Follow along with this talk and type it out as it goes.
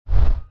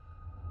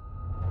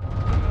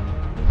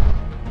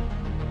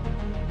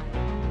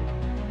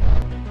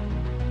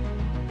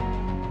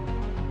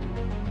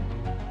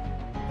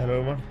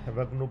everyone,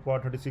 welcome to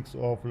part 36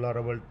 of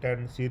Laravel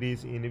 10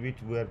 series, in which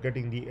we are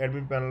getting the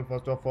admin panel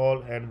first of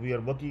all, and we are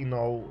working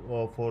now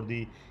for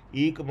the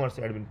e-commerce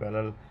admin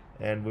panel,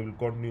 and we will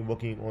continue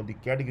working on the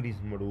categories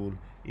module,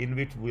 in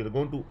which we are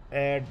going to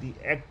add the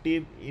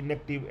active,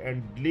 inactive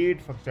and delete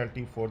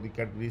functionality for the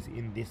categories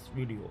in this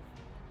video.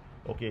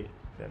 Okay,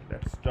 then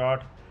let's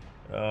start.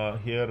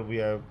 Here we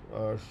have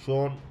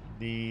shown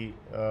the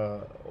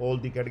all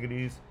the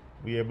categories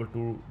we are able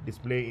to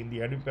display in the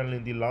admin panel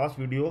in the last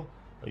video.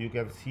 You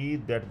can see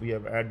that we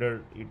have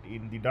added it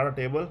in the data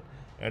table,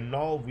 and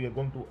now we are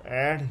going to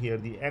add here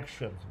the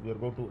actions. We are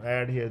going to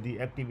add here the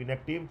active,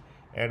 inactive,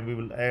 and we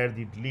will add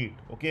the delete.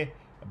 Okay,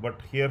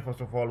 but here first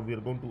of all we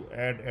are going to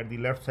add at the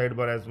left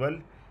sidebar as well,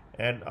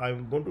 and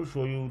I'm going to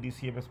show you the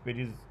CMS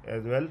pages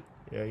as well,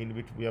 in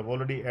which we have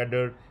already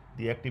added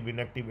the active,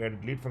 inactive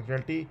and delete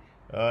functionality.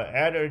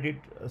 Add, edit,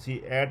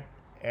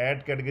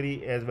 add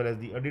category as well as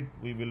the edit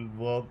we will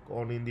work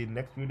on in the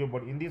next video,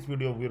 but in this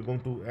video we are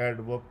going to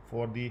add work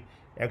for the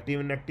active,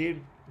 inactive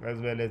as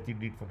well as the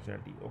delete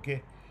functionality.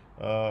 Okay,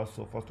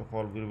 so first of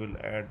all we will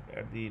add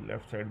at the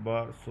left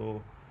sidebar.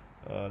 So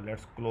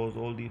let's close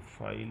all the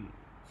files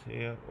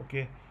here.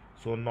 Okay,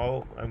 so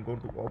now I'm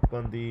going to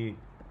open the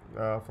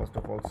first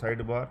of all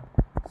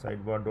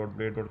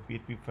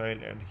sidebar.blade.php file,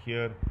 and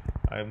here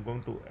I am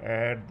going to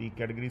add the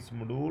categories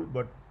module,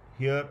 but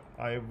here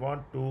I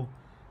want to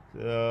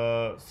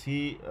I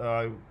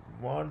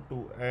want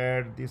to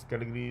add this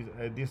categories,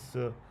 this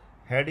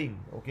heading.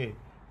 Okay,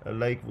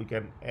 like we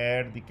can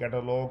add the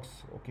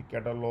catalogs. Okay,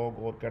 catalog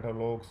or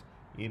catalogs,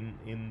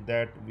 in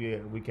that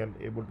we can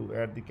able to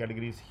add the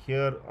categories.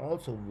 Here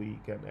also we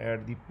can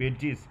add the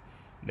pages,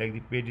 like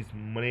the pages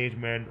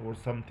management or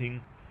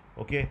something.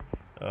 Okay,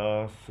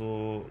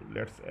 so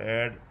let's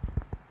add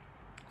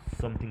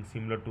something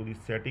similar to the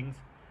settings.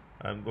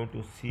 I'm going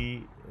to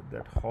see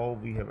that how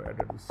we have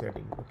added the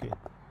setting. Okay,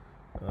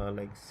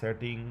 like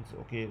settings.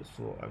 Okay,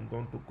 so I'm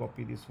going to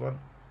copy this one,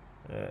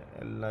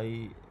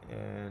 li,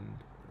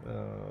 and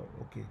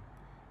okay,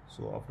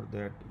 so after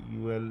that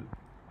ul.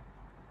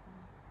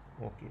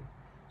 Okay,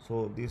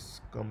 so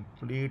this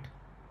complete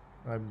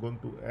I'm going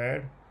to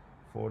add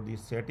for the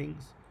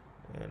settings,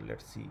 and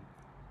let's see,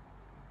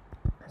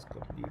 this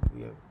complete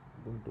we are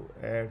going to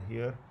add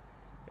here,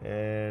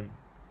 and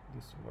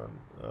this one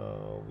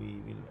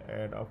we will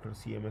add after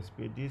CMS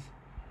pages.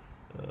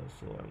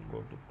 So I'm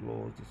going to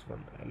close this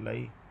one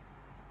li,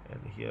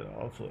 and here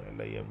also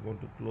li I'm going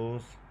to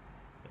close,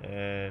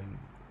 and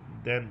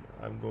then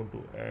I'm going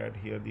to add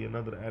here the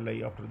another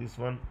li after this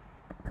one.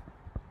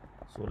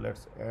 So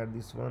let's add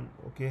this one.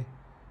 Okay,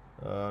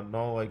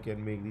 now I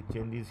can make the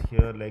changes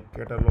here, like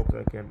catalogs.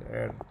 I can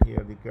add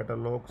here the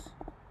catalogs.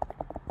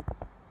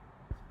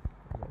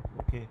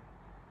 Okay,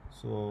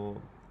 so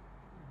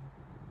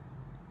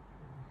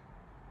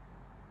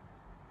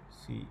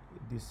see,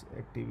 this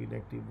active,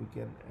 inactive we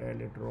can add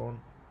later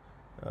on,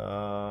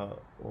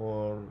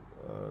 or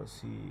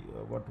see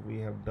what we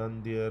have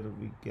done there.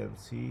 We can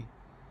see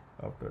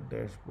after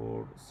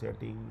dashboard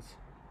settings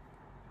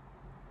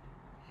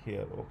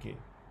here. Okay,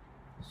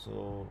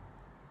 so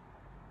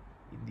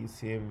in the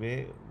same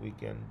way we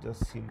can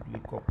just simply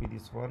copy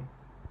this one,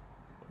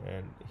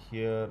 and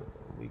here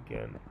we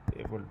can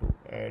able to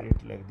add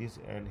it like this,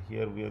 and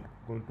here we are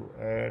going to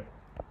add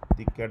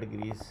the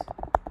categories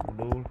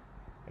module,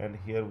 and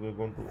here we are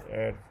going to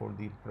add for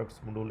the products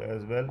module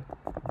as well,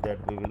 that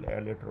we will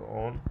add later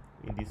on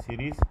in the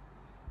series.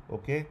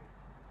 Okay,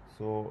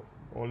 so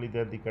only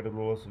then the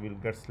categories will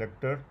get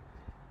selected,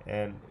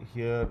 and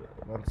here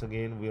once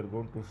again we are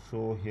going to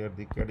show here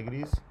the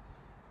categories,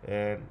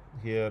 and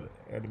here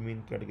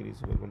admin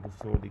categories we are going to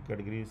show the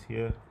categories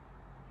here.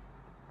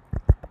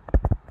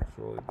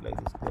 Show it like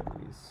this,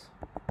 categories.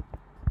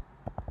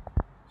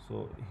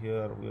 So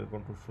here we are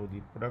going to show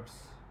the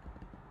products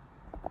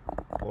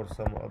or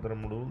some other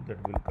module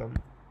that will come,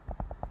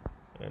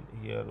 and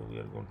here we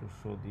are going to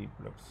show the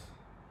products.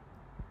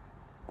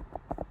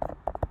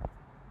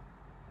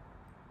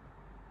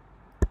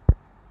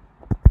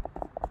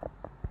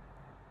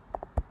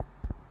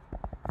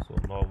 So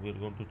now we are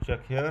going to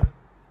check here.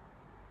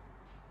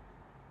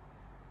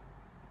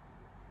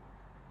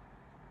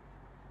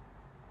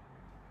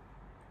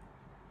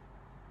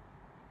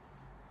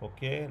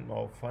 Okay,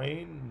 now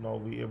fine, now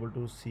we able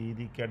to see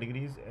the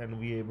categories, and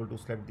we able to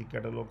select the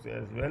catalogs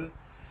as well.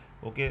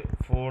 Okay,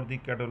 for the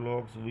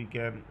catalogs we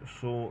can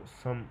show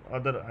some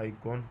other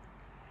icon.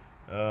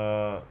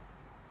 Okay,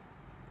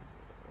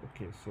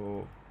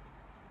 so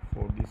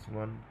for this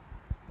one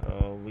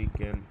we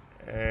can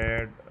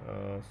add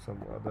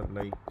some other,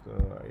 like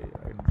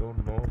I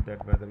don't know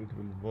that whether it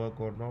will work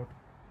or not.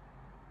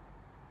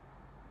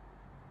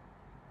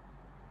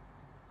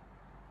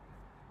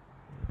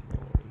 No,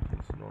 it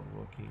is not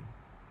working.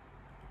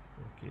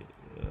 Okay,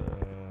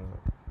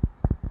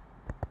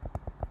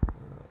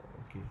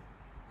 okay,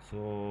 so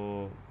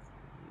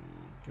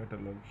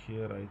catalog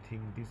here, I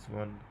think this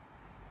one,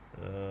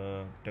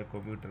 tech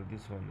computer,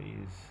 this one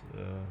is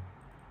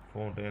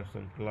font have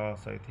some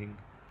class, I think.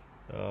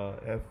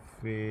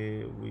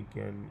 FA, we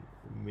can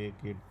make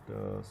it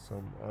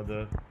some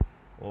other,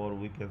 or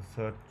we can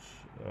search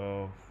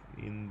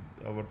in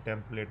our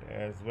template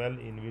as well,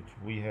 in which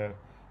we have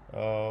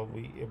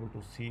we able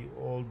to see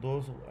all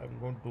those. I'm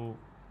going to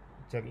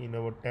check in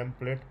our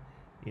template,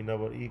 in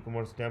our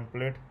e-commerce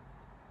template.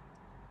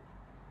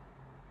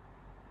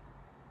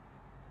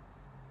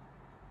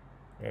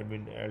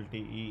 Admin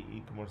LTE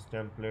e-commerce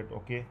template.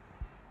 Okay,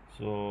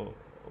 so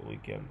we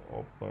can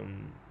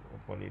open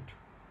it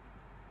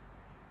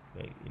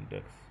like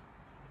index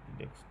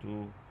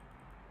 2.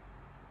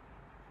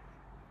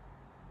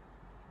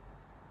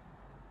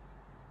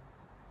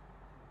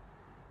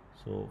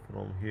 So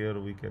from here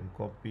we can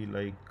copy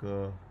like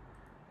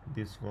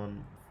this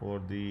one.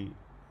 For the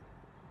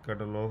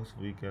catalogs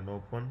we can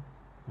open,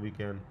 we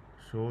can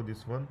show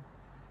this one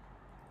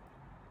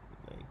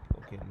like,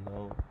 okay,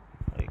 now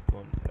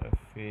icon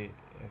FTH,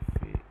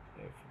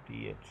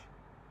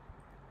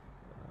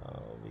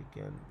 we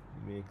can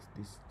make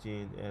this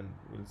change and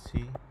we'll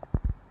see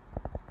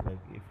like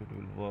if it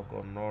will work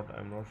or not.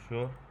 I'm not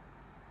sure.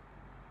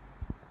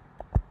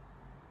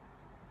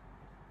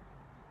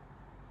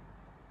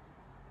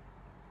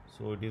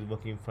 So it is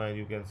working fine,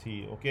 you can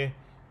see. Okay,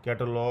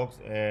 catalogs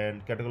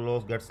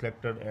get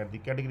selected and the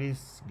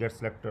categories get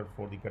selected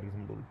for the categories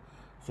module.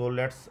 So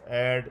let's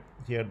add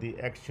here the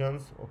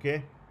actions.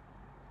 Okay,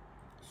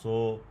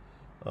 so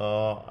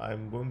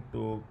I'm going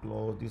to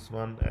close this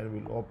one and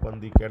we'll open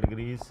the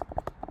categories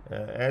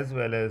as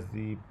well as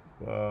the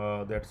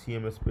that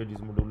CMS pages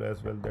module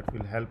as well. That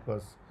will help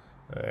us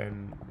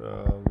and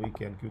we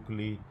can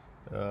quickly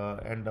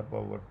end up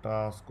our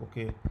task.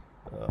 Okay,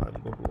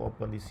 I'm going to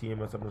open the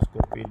CMS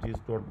underscore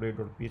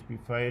pages.blade.php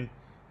file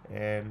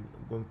and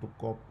going to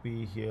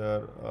copy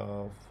here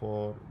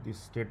for this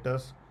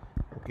status.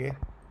 Okay,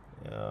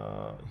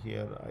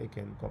 here I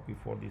can copy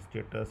for the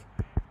status,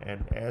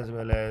 and as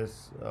well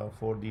as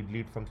for the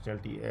delete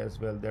functionality as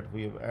well, that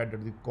we have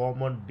added the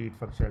common delete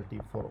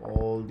functionality for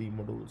all the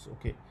modules.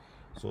 Okay,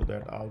 so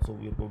that also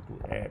we are going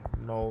to add.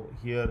 Now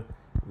here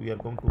we are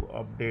going to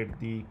update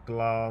the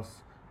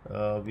class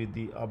with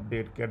the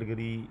update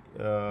category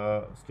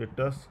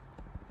status.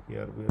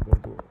 Here we are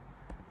going to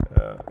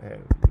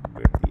have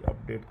the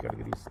update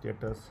category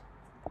status.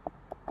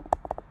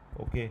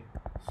 Okay,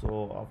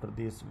 so after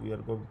this we are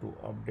going to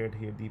update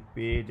here the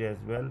page as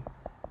well,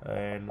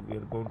 and we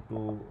are going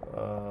to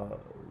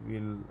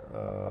will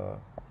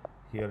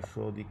here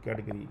show the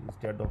category.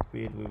 Instead of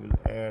page we will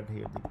add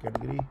here the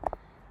category,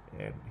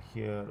 and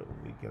here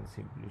we can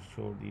simply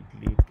show the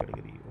delete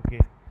category.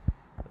 Okay,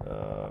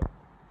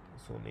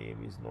 so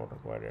name is not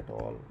required at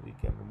all, we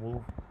can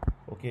remove.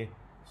 Okay,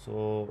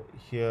 so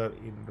here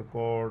in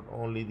record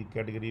only the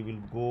category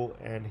will go,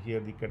 and here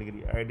the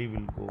category ID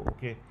will go.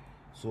 Okay,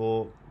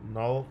 so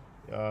now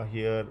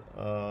here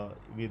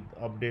with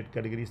update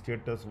category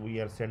status we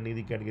are sending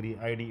the category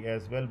ID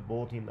as well,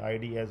 both in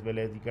ID as well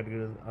as the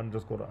category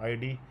underscore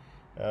ID,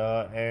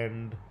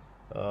 and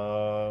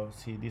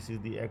see, this is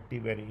the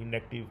active and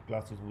inactive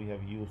classes we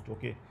have used.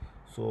 Okay,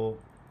 so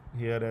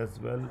here as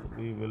well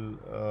we will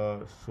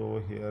show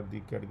here the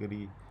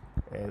category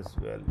as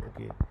well.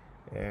 Okay,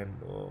 and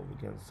we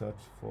can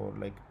search for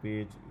like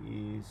page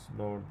is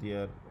not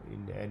there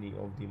in any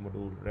of the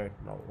module right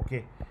now.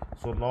 Okay,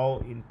 so now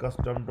in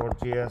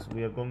custom.js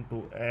we are going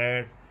to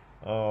add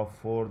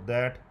for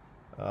that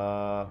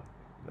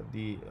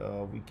we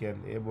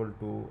can able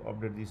to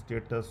update the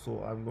status.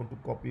 So I'm going to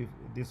copy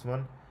this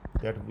one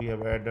that we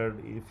have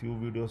added a few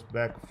videos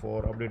back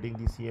for updating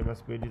the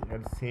CMS pages,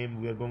 and same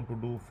we are going to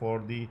do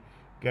for the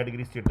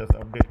category status,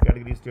 update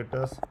category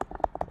status.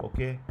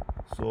 Okay,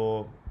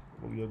 so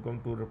we are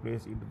going to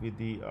replace it with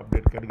the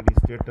update category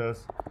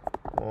status.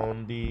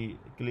 On the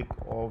click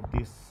of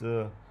this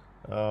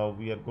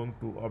we are going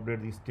to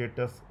update the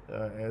status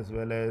as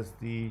well as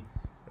the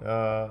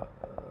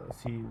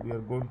see, we are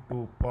going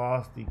to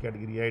pass the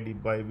category ID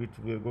by which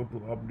we are going to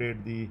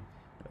update the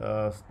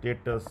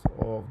status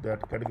of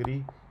that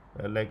category.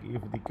 Like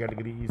if the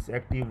category is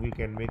active we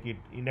can make it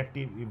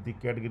inactive, if the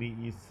category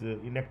is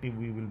inactive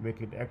we will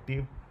make it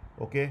active.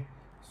 Okay,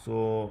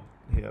 so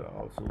here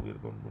also we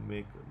are going to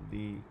make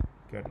the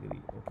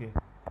category. Okay,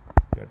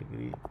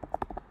 category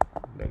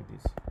like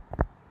this.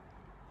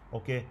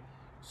 Okay,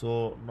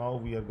 so now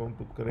we are going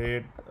to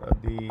create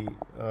the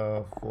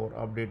for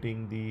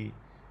updating the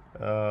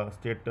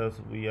status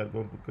we are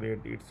going to create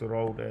its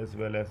route, as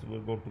well as we're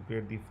going to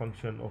create the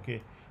function.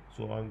 Okay,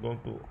 so I'm going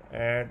to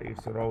add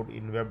its route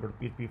in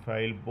web.php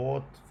file,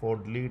 both for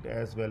delete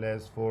as well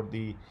as for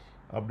the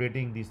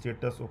updating the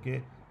status.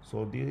 Okay,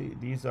 so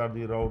these are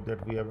the route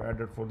that we have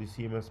added for the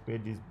CMS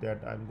pages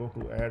that I'm going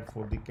to add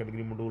for the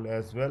category module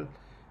as well.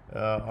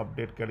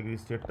 Update category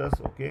status.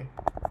 Okay,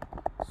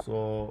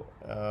 so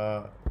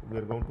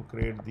we're going to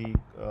create the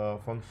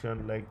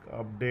function like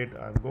update.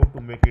 I'm going to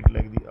make it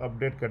like the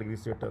update category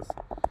status.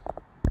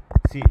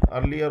 See,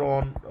 earlier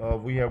on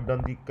we have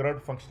done the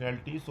CRUD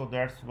functionality, so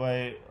that's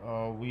why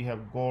we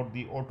have got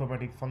the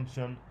automatic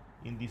function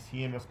in the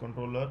CMS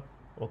controller.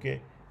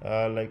 Okay,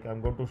 like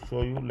I'm going to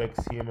show you like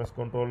CMS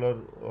controller.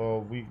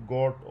 We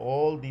got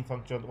all the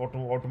functions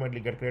automatically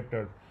get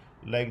created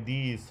like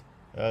these: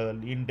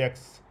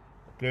 index,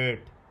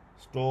 create,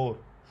 store,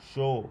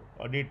 show,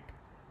 edit,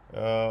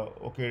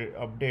 okay,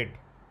 update,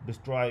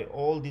 destroy.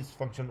 All these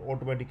functions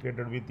automatically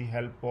created with the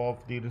help of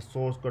the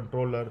resource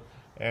controller,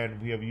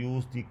 and we have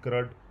used the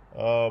CRUD.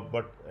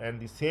 But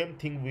and the same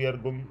thing we are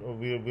going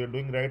we are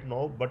doing right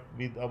now, but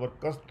with our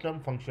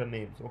custom function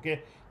names.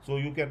 Okay, so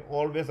you can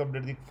always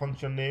update the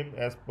function name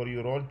as per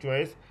your own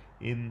choice.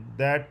 In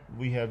that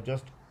we have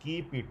just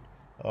keep it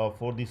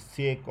for the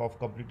sake of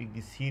completing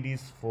the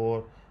series,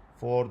 for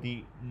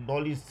the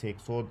knowledge sake,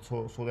 so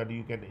that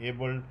you can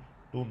able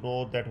to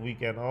know that we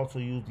can also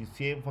use the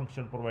same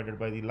function provided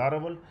by the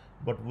Laravel,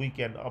 but we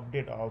can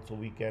update also.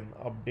 We can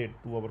update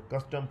to our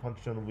custom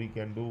function. We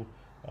can do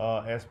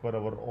as per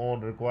our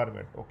own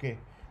requirement. Okay,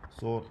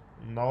 so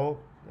now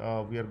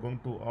we are going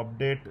to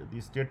update the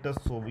status,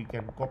 so we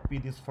can copy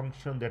this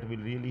function. That will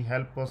really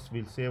help us,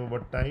 will save our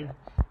time.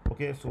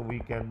 Okay, so we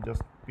can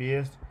just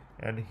paste,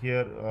 and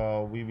here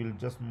we will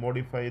just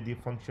modify the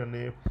function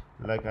name.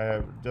 Like I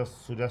have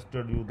just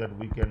suggested you that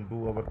we can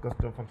do our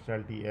custom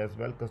functionality as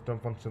well, custom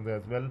functions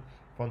as well.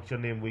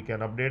 Function name we can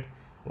update.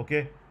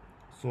 Okay,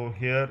 so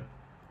here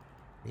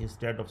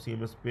instead of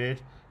CMS page,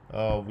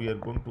 we are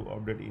going to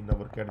update in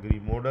our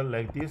category model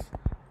like this,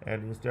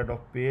 and instead of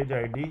page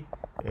ID,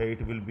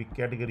 it will be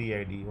category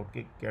ID.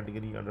 Okay,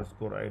 category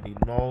underscore ID.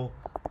 Now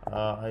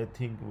I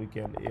think we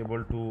can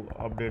able to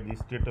update the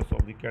status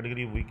of the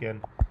category. We can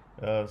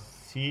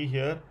see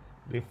here,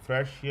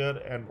 refresh here,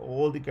 and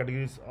all the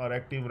categories are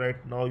active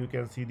right now. You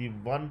can see the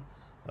one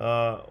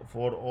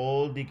for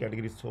all the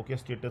categories. Okay,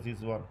 status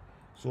is one.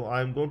 So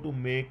I'm going to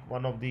make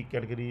one of the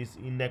categories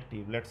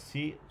inactive. Let's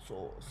see.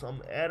 So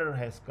some error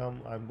has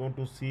come. I'm going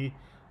to see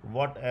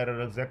what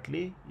error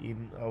exactly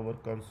in our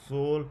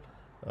console.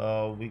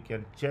 We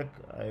can check.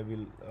 I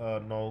will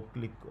now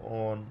click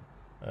on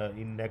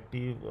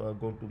inactive,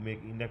 going to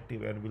make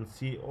inactive, and we'll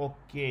see.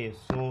 Okay,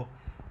 so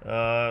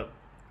uh,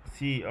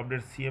 see,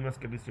 update CMS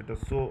category status.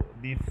 So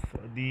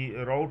the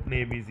route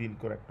name is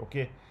incorrect.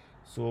 Okay,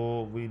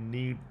 so we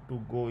need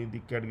to go in the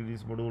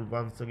categories module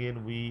once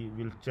again. We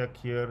will check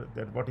here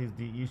that what is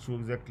the issue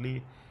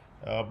exactly.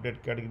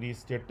 Update category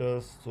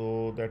status,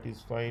 so that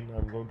is fine.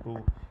 I'm going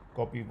to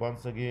copy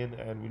once again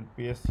and will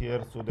paste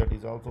here, so that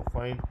is also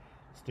fine.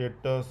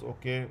 Status,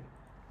 okay,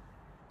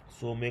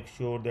 so make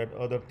sure that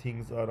other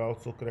things are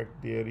also correct.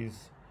 There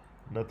is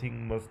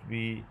nothing must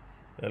be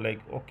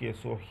like, okay,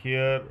 so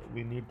here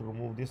we need to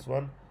remove this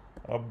one.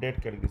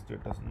 Update category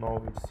status,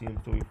 now it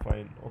seems to be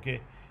fine.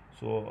 Okay,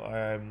 so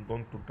I am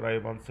going to try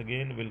once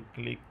again. We'll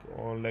click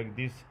on like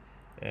this,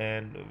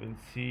 and we'll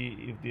see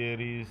if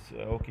there is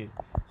okay,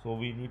 so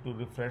we need to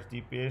refresh the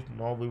page.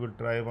 Now we will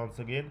try once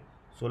again.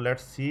 So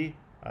let's see.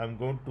 I'm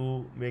going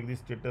to make the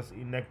status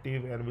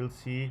inactive, and we'll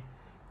see.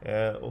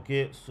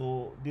 Okay,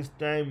 so this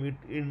time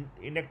it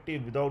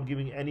inactive without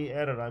giving any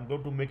error. I'm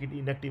going to make it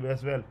inactive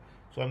as well.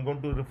 So I'm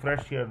going to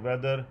refresh here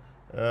whether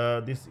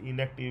this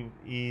inactive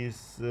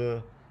is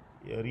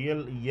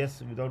real.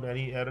 Yes, without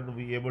any error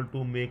we able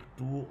to make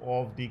two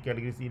of the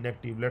categories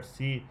inactive. Let's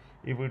see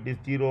if it is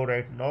 0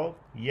 right now.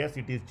 Yes,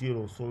 it is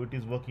 0, so it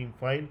is working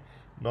fine.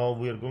 Now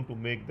we are going to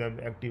make them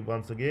active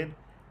once again.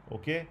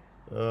 Okay,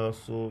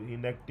 so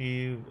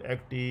inactive,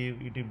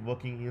 active, it is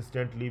working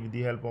instantly with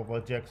the help of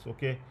our checks.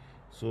 Okay,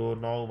 so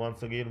now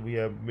once again we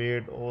have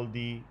made all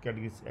the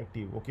categories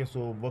active. Okay,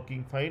 so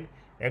working fine.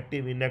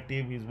 Active,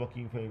 inactive is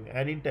working fine.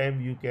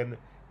 Anytime you can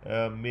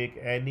make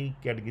any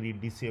category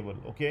disable.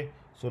 Okay,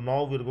 so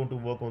now we're going to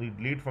work on the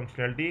delete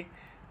functionality.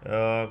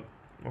 uh,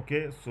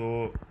 okay,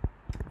 so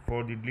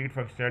for the delete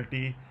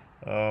functionality,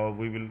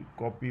 we will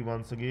copy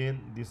once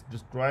again this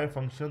destroy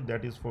function,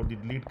 that is for the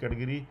delete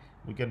category.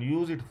 We can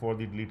use it for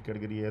the delete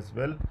category as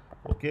well.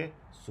 Okay,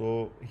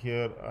 so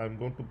here I'm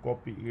going to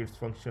copy its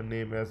function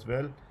name as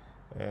well,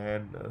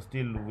 and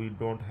still we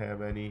don't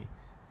have any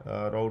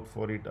route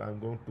for it. I'm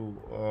going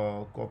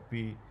to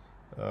copy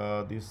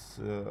this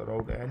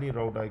route. Any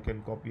route I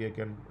can copy, I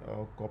can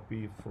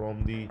copy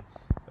from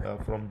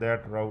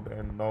that route.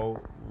 And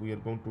now we are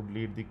going to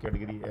delete the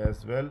category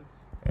as well,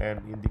 and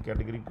in the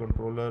category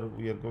controller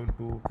we are going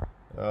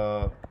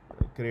to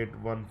create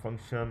one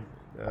function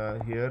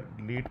here,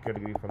 delete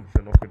category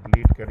function. Okay,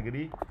 delete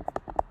category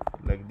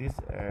like this,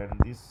 and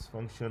this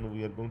function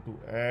we are going to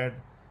add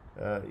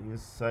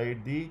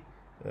inside the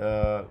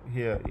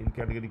here in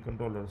category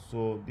controller.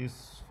 So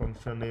this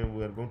function name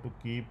we are going to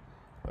keep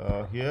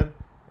here,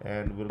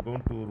 and we're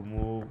going to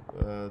remove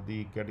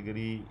the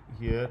category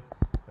here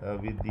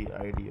with the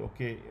ID.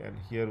 Okay, and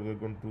here we're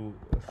going to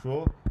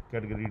show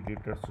category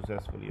deleted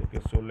successfully. Okay,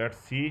 so let's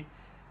see.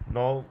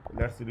 Now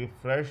let's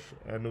refresh,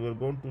 and we're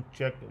going to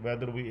check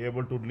whether we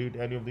able to delete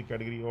any of the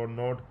category or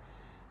not.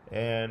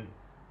 And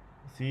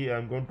see,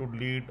 I'm going to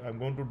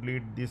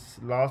delete this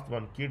last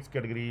one, kids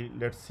category.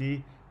 Let's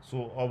see.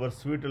 So our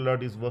sweet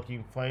alert is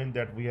working fine,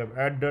 that we have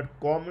added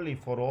commonly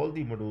for all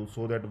the modules,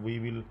 so that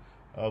we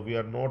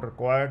are not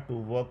required to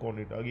work on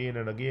it again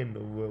and again.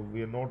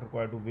 We are not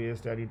required to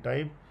waste any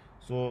time.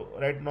 So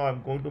right now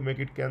I'm going to make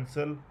it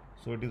cancel,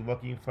 so it is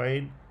working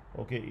fine.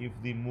 Okay, if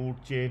the mood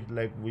change,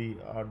 like we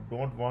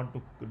don't want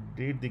to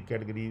delete the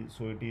category,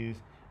 so it is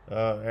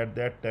at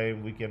that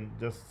time we can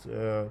just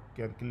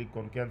can click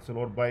on cancel,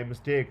 or by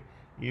mistake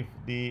if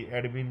the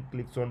admin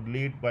clicks on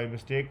delete by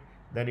mistake,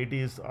 then it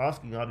is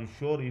asking, are you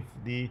sure? If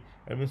the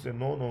admin say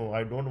no,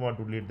 I don't want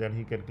to delete, then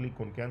he can click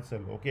on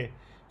cancel. Okay,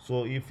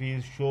 so if he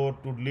is sure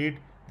to delete,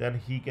 then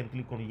he can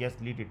click on yes,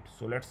 delete it.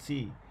 So let's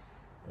see,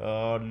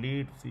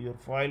 delete, your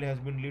file has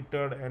been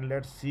deleted, and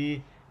let's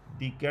see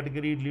the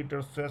category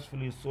deleted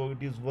successfully. So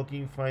it is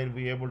working fine,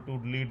 we able to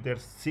delete that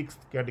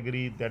sixth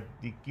category, that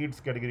the kids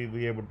category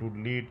we able to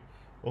delete.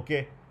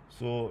 Okay,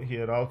 so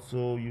here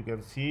also you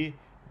can see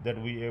that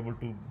we able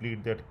to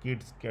delete that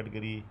kids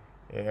category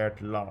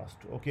at last.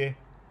 Okay,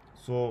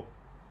 so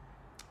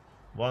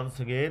once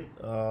again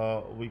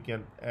we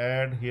can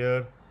add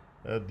here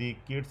the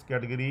kids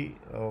category.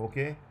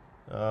 Okay,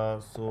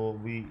 so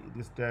we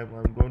this time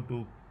I'm going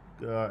to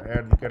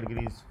add the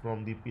categories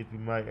from the PHP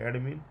my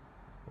admin.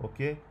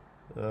 Okay,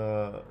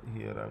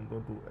 here I'm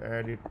going to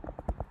add it,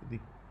 the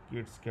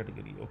kids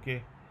category.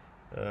 Okay,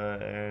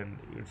 and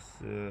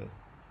its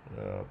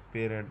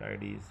parent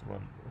ID is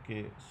 1.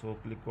 Okay, so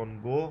click on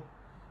go.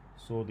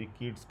 So the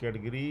kids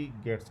category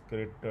gets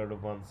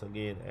created once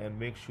again, and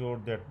make sure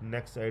that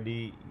next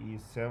ID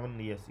is 7.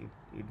 Yes,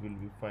 it will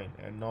be fine,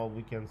 and now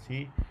we can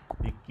see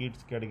the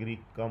kids category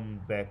come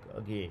back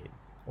again.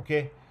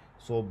 Okay,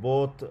 so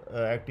both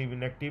active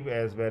inactive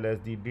as well as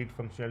the delete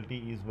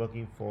functionality is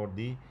working for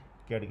the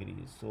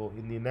categories. So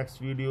in the next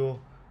video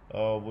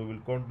we will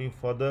continue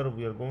further.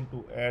 We are going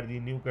to add the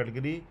new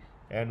category,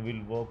 and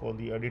we'll work on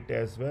the edit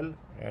as well,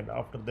 and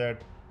after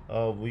that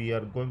we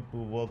are going to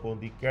work on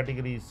the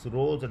categories,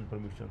 roles and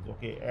permissions.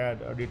 Okay,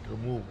 add, edit,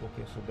 remove.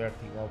 Okay, so that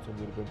thing also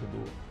we're going to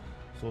do.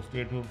 So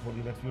stay tuned for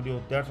the next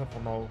video. That's all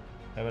for now.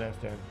 Have a nice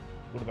time.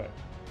 Goodbye.